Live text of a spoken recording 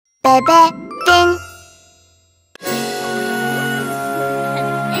Bebefinn.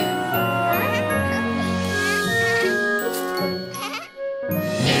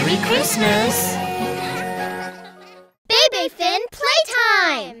 Merry Christmas! Bebefinn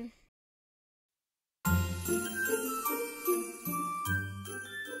playtime!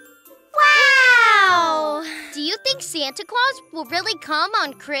 Wow! Do you think Santa Claus will really come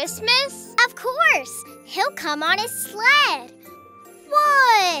on Christmas? Of course! He'll come on his sled.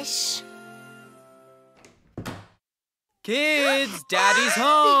 Whoosh! Kids, Daddy's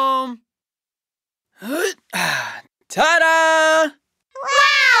home! Ta-da! Wow!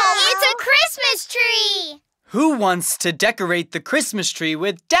 It's a Christmas tree! Who wants to decorate the Christmas tree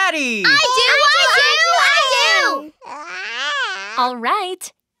with Daddy? I do! All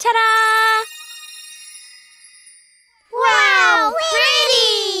right. Ta-da! Wow!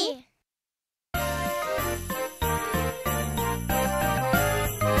 Pretty!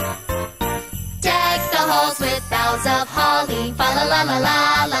 Deck the halls with boughs of holly. Fa la la la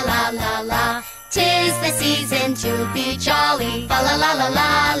la la la la la. 'Tis the season to be jolly. Fa la la la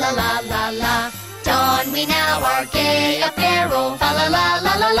la la la la la. Don we now our gay apparel. Fa la la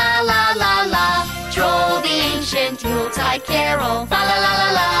la la la la la la. Troll the ancient Yuletide carol. Fa la la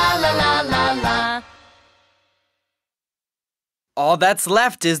la la la la la la. All that's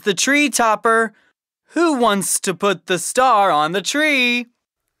left is the tree topper. Who wants to put the star on the tree?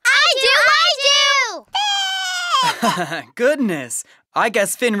 I do! Goodness, I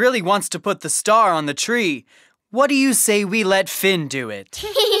guess Finn really wants to put the star on the tree. What do you say we let Finn do it?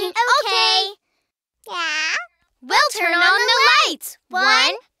 Okay. Yeah. We'll turn on the lights.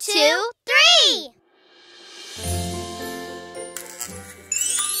 1, 2, 3.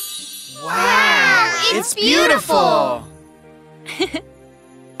 Wow, it's beautiful.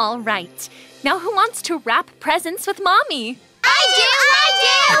 All right. Now who wants to wrap presents with Mommy? I do!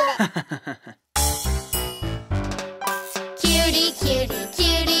 Cutie, cutie,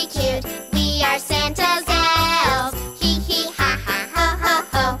 cutie, cute. We are Santa's elves. Hee hee ha ha ho ho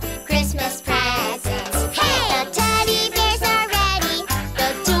ho. Christmas presents. Hey! The teddy bears are ready. The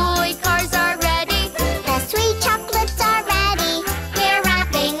toy cars are ready. The sweet chocolates are ready. We're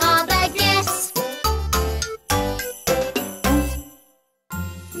wrapping all the gifts.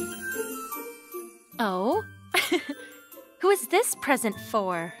 Oh? Who is this present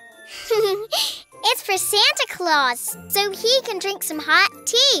for? It's for Santa Claus, so he can drink some hot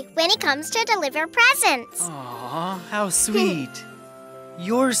tea when he comes to deliver presents. Aw, how sweet.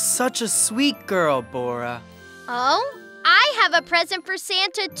 You're such a sweet girl, Bora. Oh, I have a present for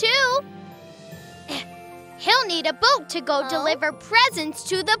Santa, too. He'll need a boat to go deliver presents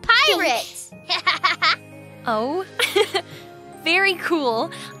to the pirates. Oh? Very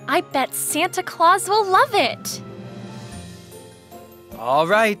cool. I bet Santa Claus will love it. All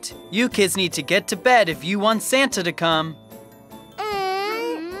right, you kids need to get to bed if you want Santa to come.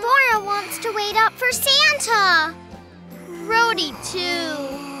 Bora wants to wait up for Santa. Rhodey, too.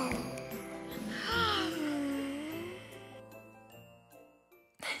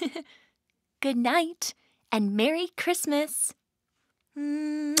 Good night and Merry Christmas.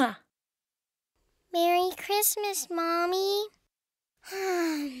 Mwah. Merry Christmas, Mommy.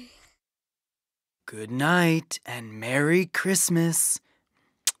 Good night and Merry Christmas.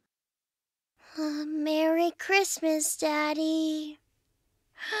 Merry Christmas, Daddy.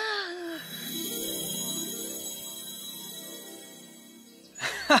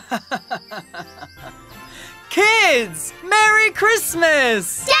 Kids, Merry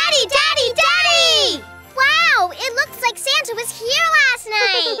Christmas! Daddy, Daddy, Daddy! Wow, it looks like Santa was here last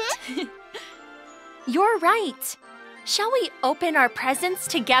night. You're right. Shall we open our presents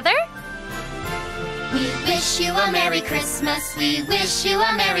together? We wish you a Merry Christmas. We wish you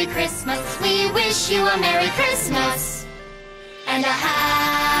a Merry Christmas. We wish you a Merry Christmas and a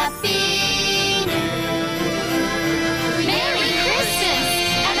Happy New Merry Christmas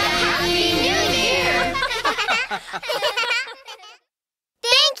and a Happy New Year.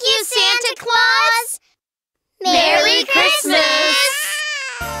 Thank you, Santa Claus. Merry Christmas.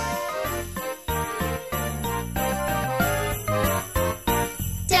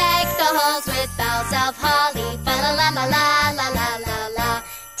 Deck the halls with boughs of holly. Fa la la la la la la la la.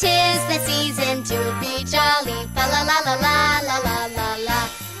 'Tis the season to be jolly. Fa la la la la la la la la.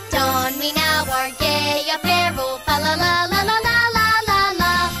 Don we now our gay apparel. Fa la la la la la la la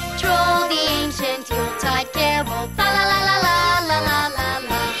la. Troll the ancient Yuletide carol. Fa la la la la la la la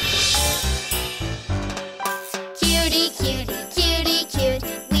la. Cutie, cutie, cutie, cute.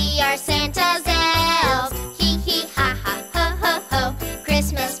 We are Santa's elves. Hee hee ha ha ho ho ho.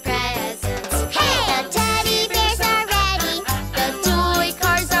 Christmas presents. Hey! The teddy bears are ready. The toy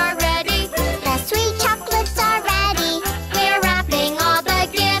cars are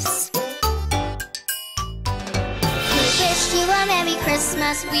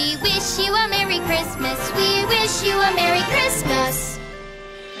Christmas. We wish you a Merry Christmas. We wish you a Merry Christmas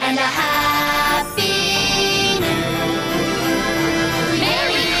and a Happy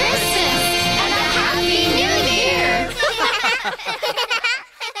Merry Christmas and a Happy New Year.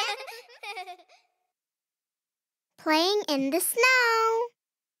 Playing in the snow.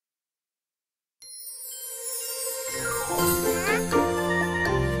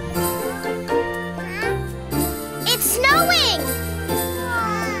 It's snowing!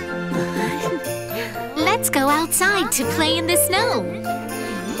 Let's go outside to play in the snow.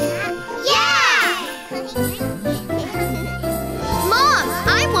 Yeah! Mom,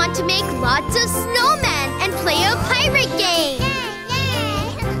 I want to make lots of snowmen and play a pirate game.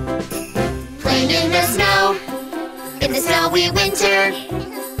 Playing in the snow we winter,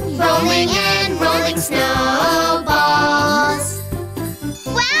 rolling and rolling snowballs.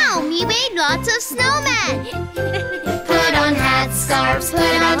 Wow, we made lots of snowmen. Put on hats, scarves,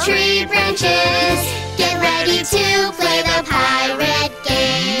 put on tree branches. Get ready to play the pirate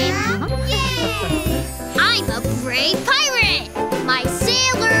game. I'm a brave pirate. My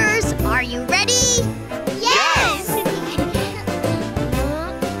sailors, are you ready? Yes!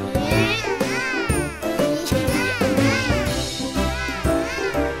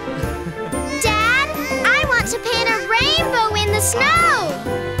 Dad, I want to paint a rainbow in the snow.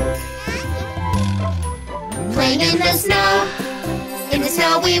 Playing in the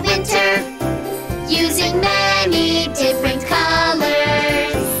snowy winter, using many different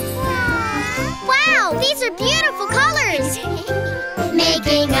colors. Wow, these are beautiful colors.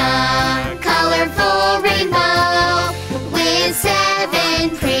 Making a colorful rainbow with 7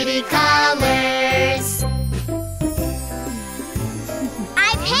 pretty colors.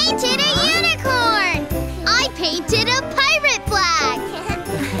 I painted a unicorn. I painted a pirate flag.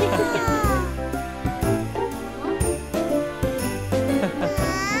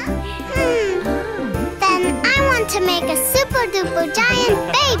 Then I want to make a super duper giant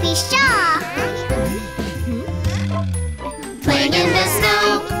baby shark. Playing in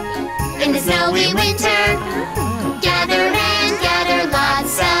the snowy winter, gather and gather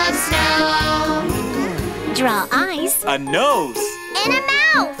lots of snow. Draw eyes. A nose. And a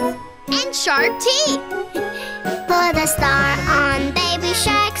mouth. And sharp teeth. Put a star on baby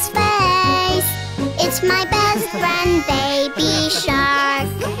shark's face. It's my best friend, baby shark.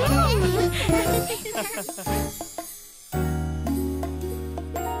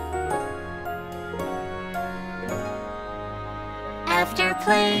 After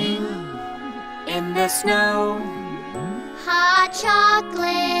playing in the snow, Hot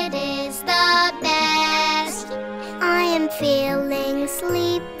chocolate is the best. I am feeling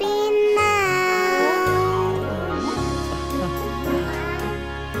sleepy now.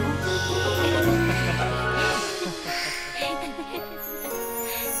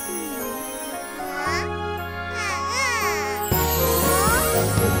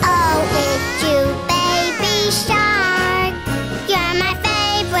 Oh, it's you, baby shark. You're my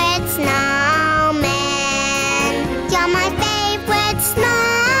favorite snowman. You're my favorite snowman.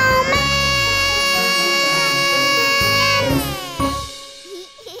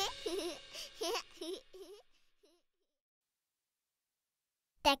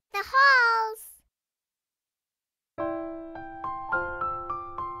 Deck the halls.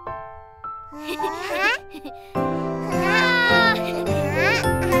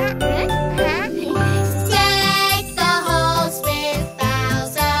 deck the halls with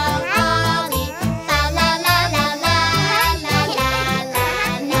boughs of holly. Fa la la la la la la la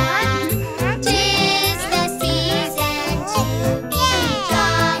la. 'Tis the season to be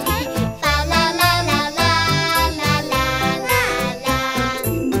jolly. Fa la la la la la la la la.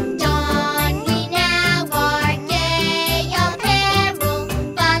 Don we now our gay apparel.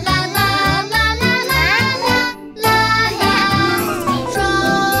 Fa la la la la la la la la.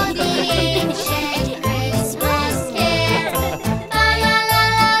 Troll the ancient Christmas carol. Fa la la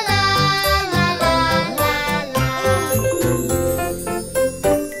la la la la la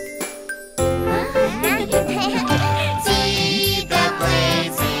See the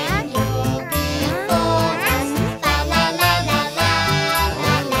blazing Yule before us. Fa la la la la la la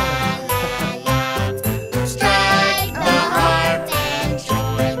la la. Strike the harp and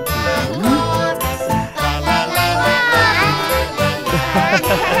join the chorus. Fa la la la la la la.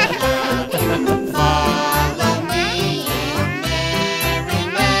 Follow me in merry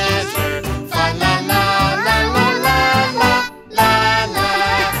measure. Fa la la la la la la la la.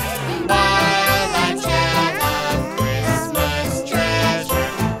 While I tell of Christmas treasure.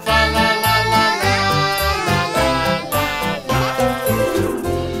 Fa la la la la la la la la.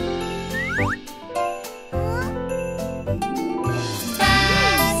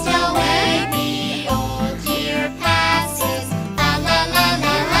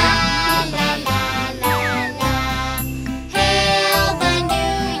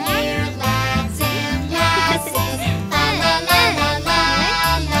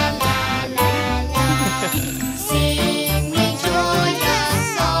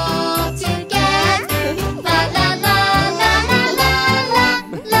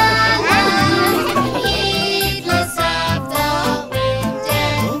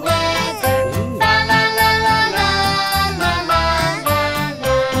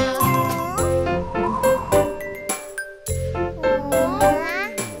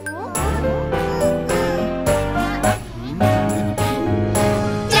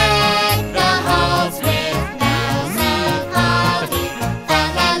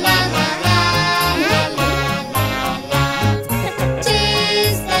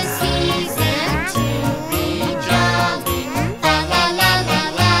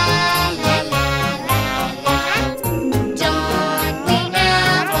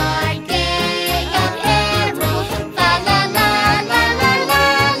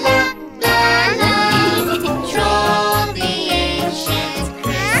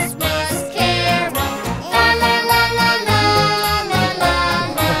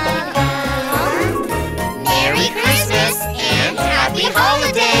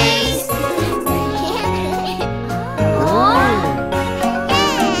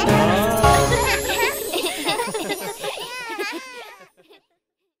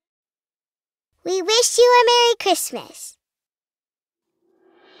 We wish you a Merry Christmas.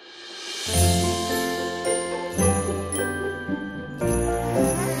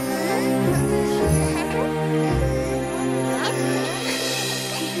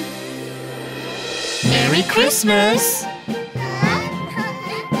 Merry Christmas!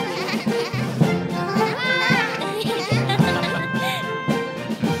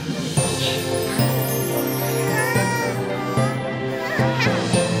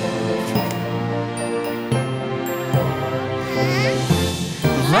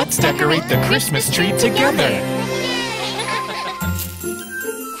 Let's decorate the Christmas tree together.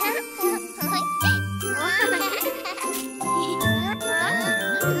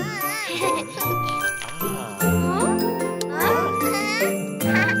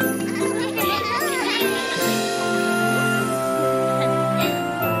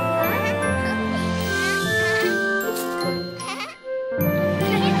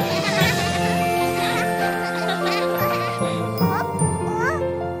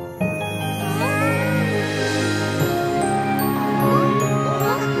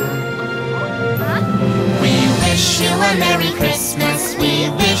 Merry Christmas, we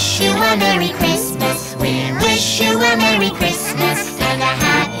wish you a Merry Christmas. We wish you a Merry Christmas and a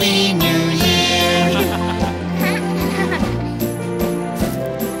Happy New Year.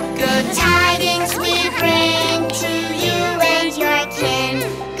 Good tidings we bring to you and your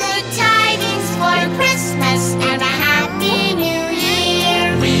kin.